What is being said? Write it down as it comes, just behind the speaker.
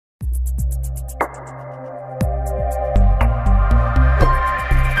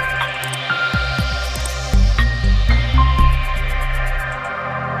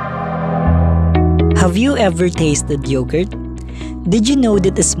Have you ever tasted yogurt? Did you know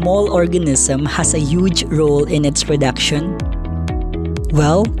that a small organism has a huge role in its production?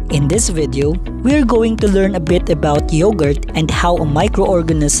 Well, in this video, we're going to learn a bit about yogurt and how a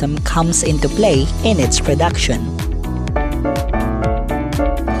microorganism comes into play in its production.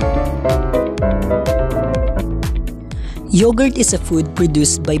 Yogurt is a food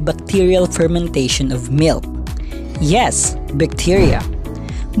produced by bacterial fermentation of milk. Yes, bacteria.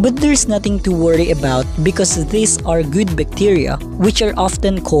 But there's nothing to worry about because these are good bacteria, which are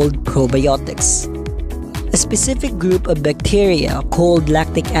often called probiotics. A specific group of bacteria called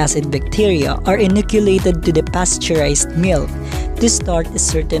lactic acid bacteria are inoculated to the pasteurized milk to start a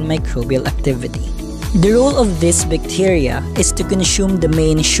certain microbial activity. The role of this bacteria is to consume the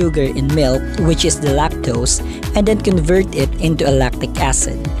main sugar in milk, which is the lactose, and then convert it into a lactic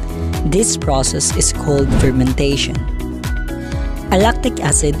acid. This process is called fermentation. A lactic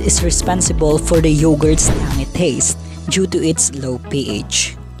acid is responsible for the yogurt's tangy taste due to its low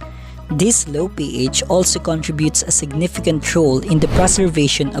pH. This low pH also contributes a significant role in the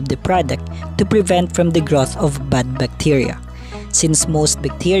preservation of the product to prevent from the growth of bad bacteria, since most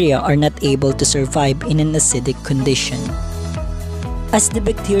bacteria are not able to survive in an acidic condition. As the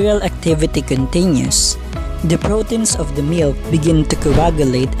bacterial activity continues, the proteins of the milk begin to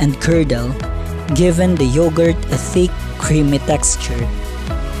coagulate and curdle, giving the yogurt a thick, creamy texture.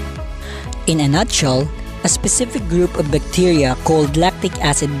 In a nutshell, a specific group of bacteria called lactic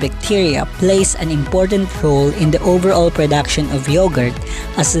acid bacteria plays an important role in the overall production of yogurt,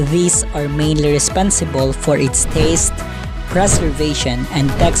 as these are mainly responsible for its taste, preservation, and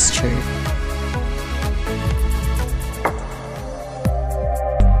texture.